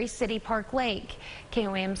Mulberry City Park Lake.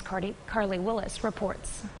 KOAM's Carly Willis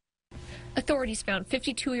reports. Authorities found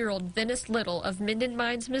 52-year-old Venice Little of Minden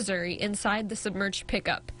Mines, Missouri, inside the submerged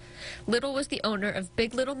pickup. Little was the owner of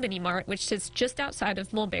Big Little Mini Mart, which sits just outside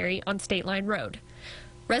of Mulberry on State Line Road.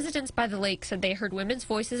 Residents by the lake said they heard women's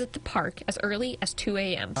voices at the park as early as 2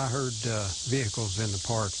 a.m. I heard vehicles in the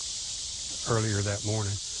park earlier that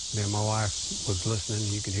morning. Then my wife was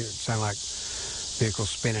listening. You could hear it sound like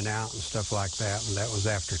vehicles spinning out and stuff like that, and that was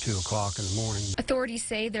after 2 o'clock in the morning. Authorities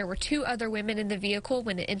say there were 2 other women in the vehicle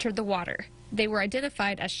when it entered the water. They were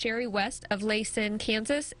identified as Sherry West of Layson,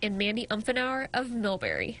 Kansas, and Mandy Umfenauer of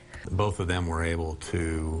Millbury. Both of them were able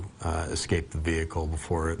to escape the vehicle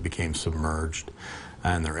before it became submerged,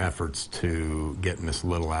 and their efforts to get Miss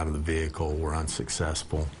Little out of the vehicle were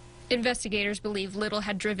unsuccessful. Investigators believe Little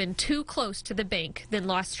had driven too close to the bank, then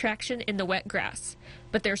lost traction in the wet grass.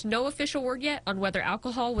 But there's no official word yet on whether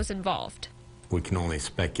alcohol was involved. We can only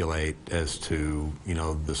speculate as to,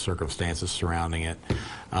 the circumstances surrounding it,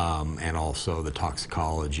 and also the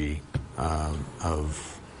toxicology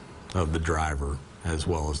of the driver as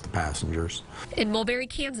well as the passengers. In Mulberry,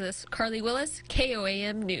 Kansas, Carly Willis,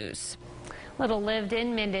 KOAM News. Little lived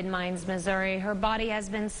in Minden Mines, Missouri. Her body has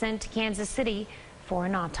been sent to Kansas City for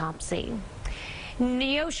an autopsy.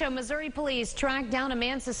 Neosho, Missouri police tracked down a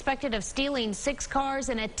man suspected of stealing 6 cars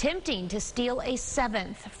and attempting to steal a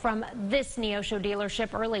 7th from this Neosho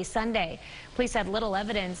dealership early Sunday. Police had little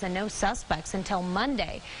evidence and no suspects until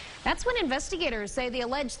Monday. That's when investigators say the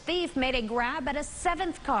alleged thief made a grab at a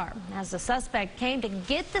 7th car. As the suspect came to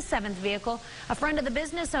get the 7th vehicle, a friend of the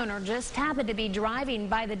business owner just happened to be driving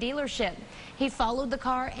by the dealership. He followed the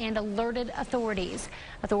car and alerted authorities.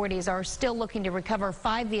 Authorities are still looking to recover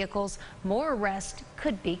 5 vehicles. More arrests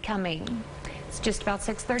could be coming. It's just about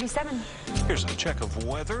 6:37. Here's a check of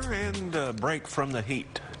weather and a break from the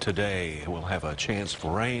heat. Today we'll have a chance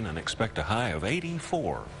for rain and expect a high of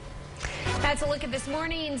 84. That's a look at this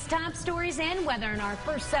morning's top stories and weather in our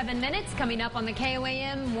first 7 minutes. Coming up on the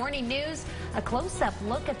KOAM Morning News, a close-up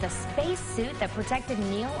look at the spacesuit that protected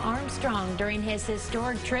Neil Armstrong during his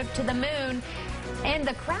historic trip to the moon, and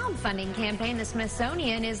the crowdfunding campaign the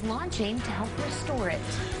Smithsonian is launching to help restore it.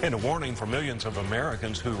 And a warning for millions of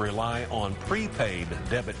Americans who rely on prepaid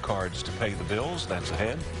debit cards to pay the bills. That's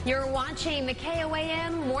ahead. You're watching the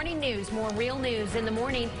KOAM Morning News. More real news in the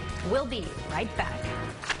morning. We'll be right back.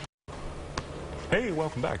 Hey,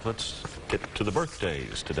 welcome back. Let's get to the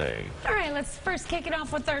birthdays today. All right, let's first kick it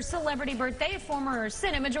off with our celebrity birthday. Former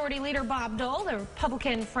Senate Majority Leader Bob Dole, the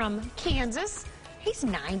Republican from Kansas. He's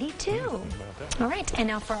 92. All right, and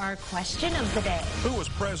now for our question of the day. Who was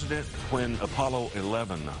president when Apollo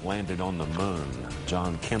 11 landed on the moon?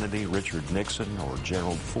 John Kennedy, Richard Nixon, or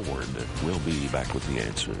Gerald Ford? We'll be back with the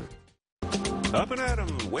answer. Up and at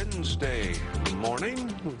 'em Wednesday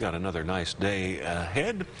morning. We've got another nice day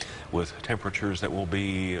ahead with temperatures that will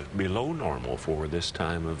be below normal for this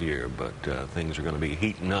time of year, but things are going to be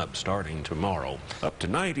heating up starting tomorrow. Up to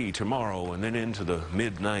 90 tomorrow and then into the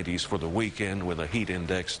mid-90s for the weekend with a heat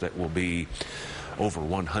index that will be over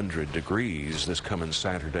 100 degrees this coming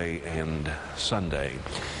Saturday and Sunday.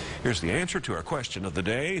 Here's the answer to our question of the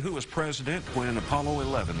day. Who was president when Apollo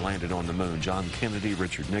 11 landed on the moon? John Kennedy,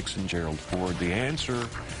 Richard Nixon, Gerald Ford. The answer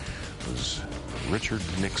was Richard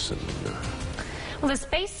Nixon. Well, the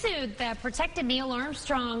spacesuit that protected Neil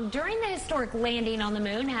Armstrong during the historic landing on the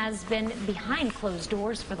moon has been behind closed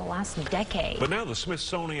doors for the last decade. But now the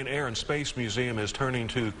Smithsonian Air and Space Museum is turning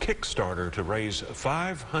to Kickstarter to raise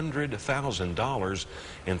 $500,000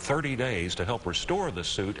 in 30 days to help restore the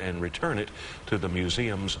suit and return it to the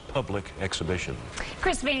museum's public exhibition.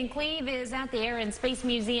 Chris Van Cleve is at the Air and Space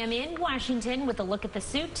Museum in Washington with a look at the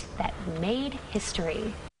suit that made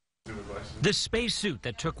history. The spacesuit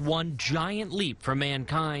that took one giant leap for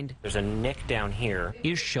mankind, there's a nick down here,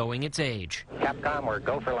 is showing its age. Capcom, we're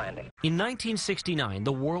go for landing. In 1969,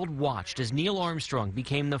 the world watched as Neil Armstrong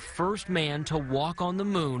became the first man to walk on the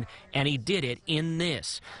moon, and he did it in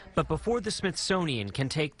this. But before the Smithsonian can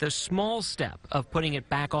take the small step of putting it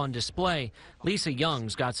back on display, Lisa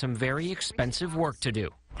Young's got some very expensive work to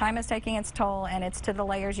do. Time is taking its toll, and it's to the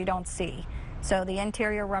layers you don't see. So the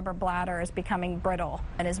interior rubber bladder is becoming brittle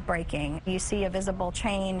and is breaking. You see a visible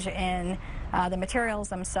change in the materials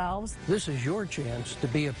themselves. This is your chance to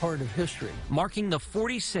be a part of history. Marking the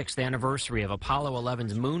 46th anniversary of Apollo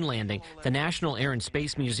 11's moon landing, the National Air and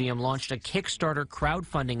Space Museum launched a Kickstarter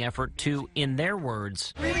crowdfunding effort to, in their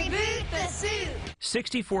words, reboot the suit.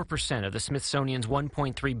 64% of the Smithsonian's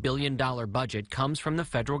 $1.3 billion budget comes from the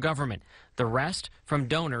federal government. The rest from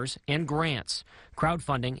donors and grants.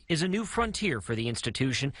 Crowdfunding is a new frontier for the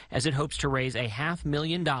institution as it hopes to raise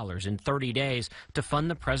 $500,000 in 30 days to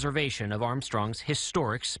fund the preservation of Armstrong's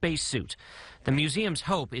historic spacesuit. The museum's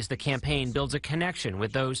hope is the campaign builds a connection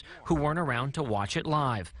with those who weren't around to watch it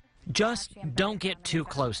live. Just don't get too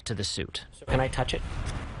close to the suit. Can I touch it?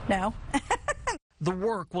 No. The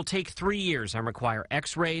work will take 3 years and require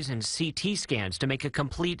X-rays and CT scans to make a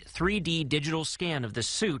complete 3D digital scan of the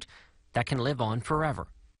suit that can live on forever.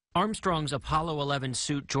 Armstrong's Apollo 11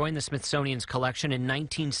 suit joined the Smithsonian's collection in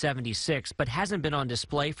 1976, but hasn't been on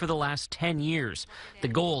display for the last 10 years. The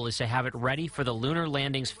goal is to have it ready for the lunar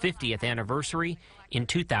landing's 50th anniversary in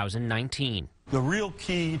 2019. The real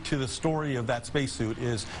key to the story of that spacesuit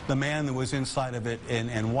is the man that was inside of it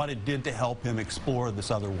and what it did to help him explore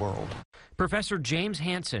this other world. Professor James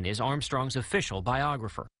Hansen is Armstrong's official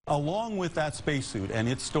biographer. Along with that spacesuit and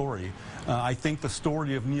its story, I think the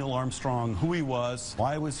story of Neil Armstrong, who he was,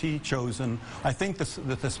 why was he chosen, I think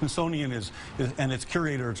that the Smithsonian and its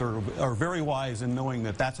curators are very wise in knowing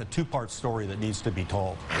that that's a two-part story that needs to be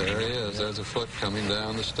told. There he is. There's a foot coming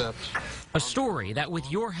down the steps. A story that, with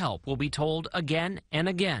your help, will be told again and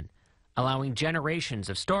again, allowing generations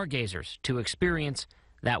of stargazers to experience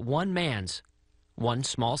that one man's one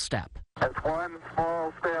small step. That's one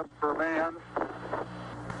small step for man,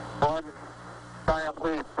 one giant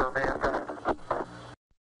leap for mankind.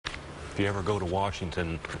 If you ever go to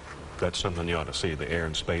Washington, that's something you ought to see, the Air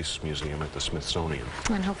and Space Museum at the Smithsonian.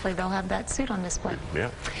 And hopefully they'll have that suit on display.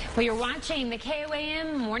 Yeah. Well, you're watching the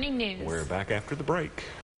KOAM Morning News. We're back after the break.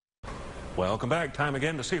 Welcome back. Time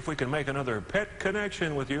again to see if we can make another pet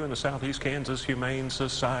connection with you in the Southeast Kansas Humane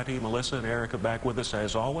Society. Melissa and Erica back with us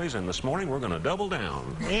as always, and this morning we're going to double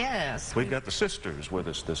down. Yes. We've got the sisters with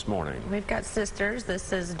us this morning. We've got sisters.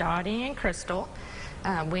 This is Dottie and Crystal.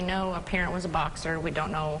 We know a parent was a boxer. We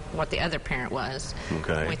don't know what the other parent was.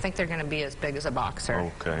 Okay. We think they're going to be as big as a boxer.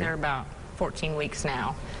 Okay. They're about 14 weeks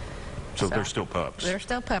now. So they're still pups. They're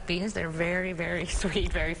still puppies. They're very, very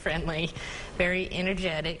sweet, very friendly, very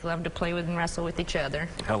energetic, love to play with and wrestle with each other.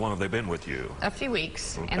 How long have they been with you? A few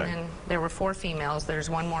weeks. Okay. And then there were 4 females. There's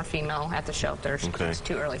one more female at the shelter. Okay. It's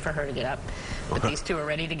too early for her to get up. But these 2 are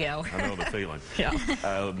ready to go. I know the feeling. Yeah.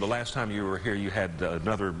 The last time you were here, you had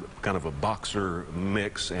another kind of a boxer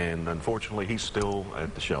mix, and unfortunately, he's still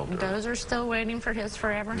at the shelter. Those are still waiting for his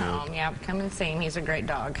forever home. Yeah, come and see him. He's a great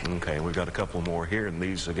dog. Okay, we've got a couple more here, and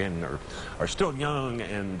these, again, are still young,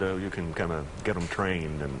 and you can kind of get them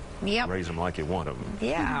trained and raise them like you want them.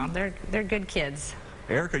 Yeah, they're good kids.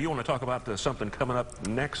 Erica, you want to talk about something coming up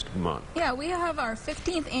next month? Yeah, we have our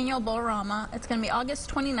 15th annual Bullrama. It's going to be August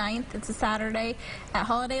 29th. It's a Saturday at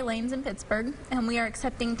Holiday Lanes in Pittsburgh. And we are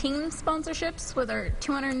accepting team sponsorships with our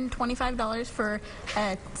 $225 for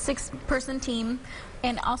a 6-person team,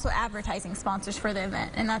 and also advertising sponsors for the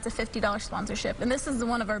event. And that's a $50 sponsorship. And this is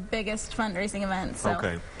one of our biggest fundraising events. So.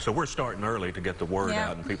 Okay, so we're starting early to get the word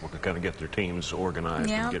out, and people can kind of get their teams organized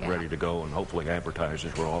and get ready to go, and hopefully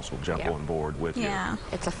advertisers will also jump on board with you. Yeah,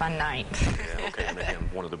 it's a fun night. Yeah, okay, and again,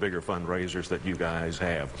 one of the bigger fundraisers that you guys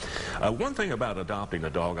have. One thing about adopting a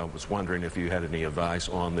dog, I was wondering if you had any advice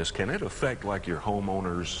on this. Can it affect like your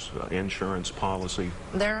homeowner's insurance policy?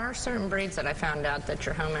 There are certain breeds that I found out that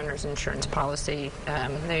your homeowner's insurance policy,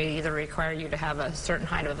 they either require you to have a certain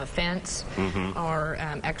height of a fence or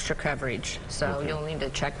extra coverage. So you'll need to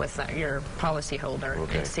check with your policy holder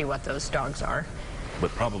and see what those dogs are.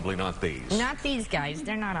 But probably not these. Not these guys.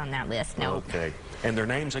 They're not on that list, no. Okay. And their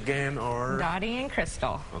names again are? Dottie and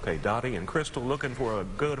Crystal. Okay, Dottie and Crystal, looking for a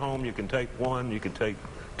good home. You can take 1, you can take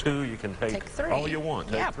 2, you can take 3. All you want.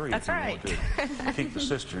 Take 3. That's right. Keep the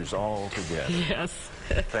sisters all together. Yes.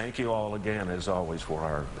 Thank you all again, as always, for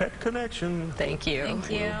our Pet Connection. Thank you. Thank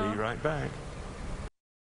you. We'll be right back.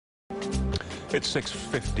 It's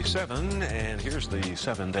 6:57, and here's the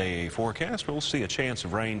 7-day forecast. We'll see a chance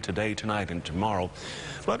of rain today, tonight, and tomorrow,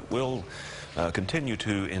 but we'll continue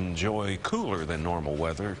to enjoy cooler than normal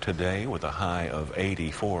weather today with a high of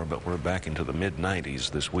 84, but we're back into the mid-90s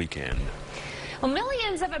this weekend. Well,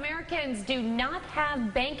 millions of Americans do not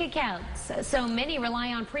have bank accounts, so many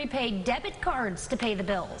rely on prepaid debit cards to pay the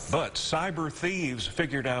bills. But cyber thieves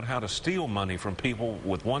figured out how to steal money from people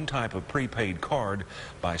with one type of prepaid card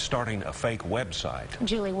by starting a fake website.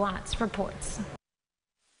 Julie Watts reports.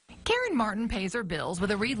 Karen Martin pays her bills with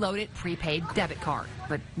a reloaded prepaid debit card.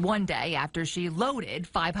 But one day after she loaded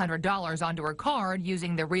 $500 onto her card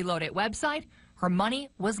using the reloaded website, her money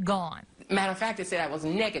was gone. Matter of fact, it said I was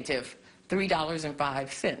negative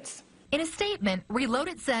 $3.05. In a statement,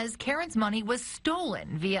 Reloaded says Karen's money was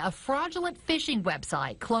stolen via a fraudulent phishing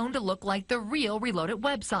website cloned to look like the real Reloaded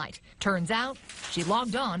website. Turns out she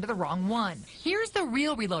logged on to the wrong one. Here's the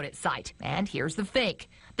real Reloaded site, and here's the fake.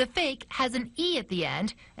 The fake has an E at the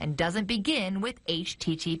end and doesn't begin with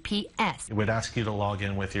HTTPS. It would ask you to log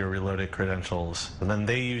in with your Reloaded credentials, and then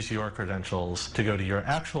they use your credentials to go to your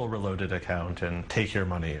actual Reloaded account and take your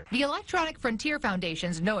money. The Electronic Frontier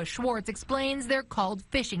Foundation's Noah Schwartz explains they're called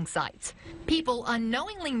phishing sites. People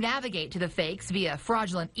unknowingly navigate to the fakes via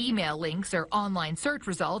fraudulent email links or online search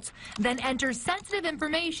results, then enter sensitive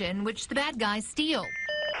information which the bad guys steal.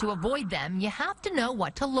 To avoid them, you have to know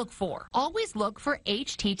what to look for. Always look for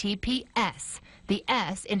HTTPS. The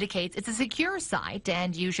S indicates it's a secure site,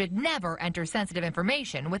 and you should never enter sensitive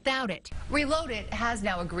information without it. Reloaded has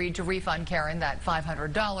now agreed to refund Karen that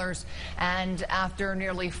 $500, and after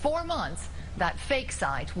nearly 4 months, that fake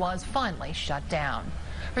site was finally shut down.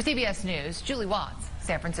 For CBS News, Julie Watts,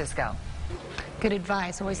 San Francisco. Good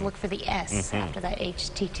advice. Always look for the S after that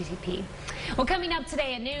HTTP. Well, coming up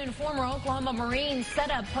today at noon, former Oklahoma Marines set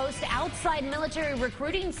up posts outside military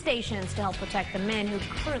recruiting stations to help protect the men who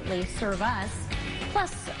currently serve us.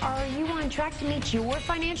 Plus, are you on track to meet your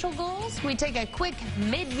financial goals? We take a quick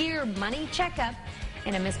mid-year money checkup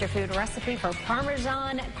and a Mr. Food recipe for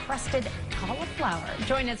Parmesan crusted cauliflower.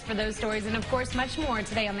 Join us for those stories and, of course, much more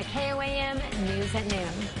today on the KOAM News at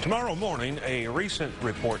Noon. Tomorrow morning, a recent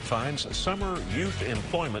report finds summer youth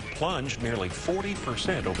employment plunged nearly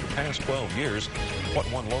 40% over the past 12 years. What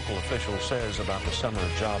one local official says about the summer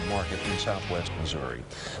job market in southwest Missouri.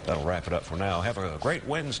 That'll wrap it up for now. Have a great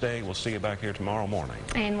Wednesday. We'll see you back here tomorrow morning.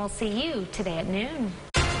 And we'll see you today at noon.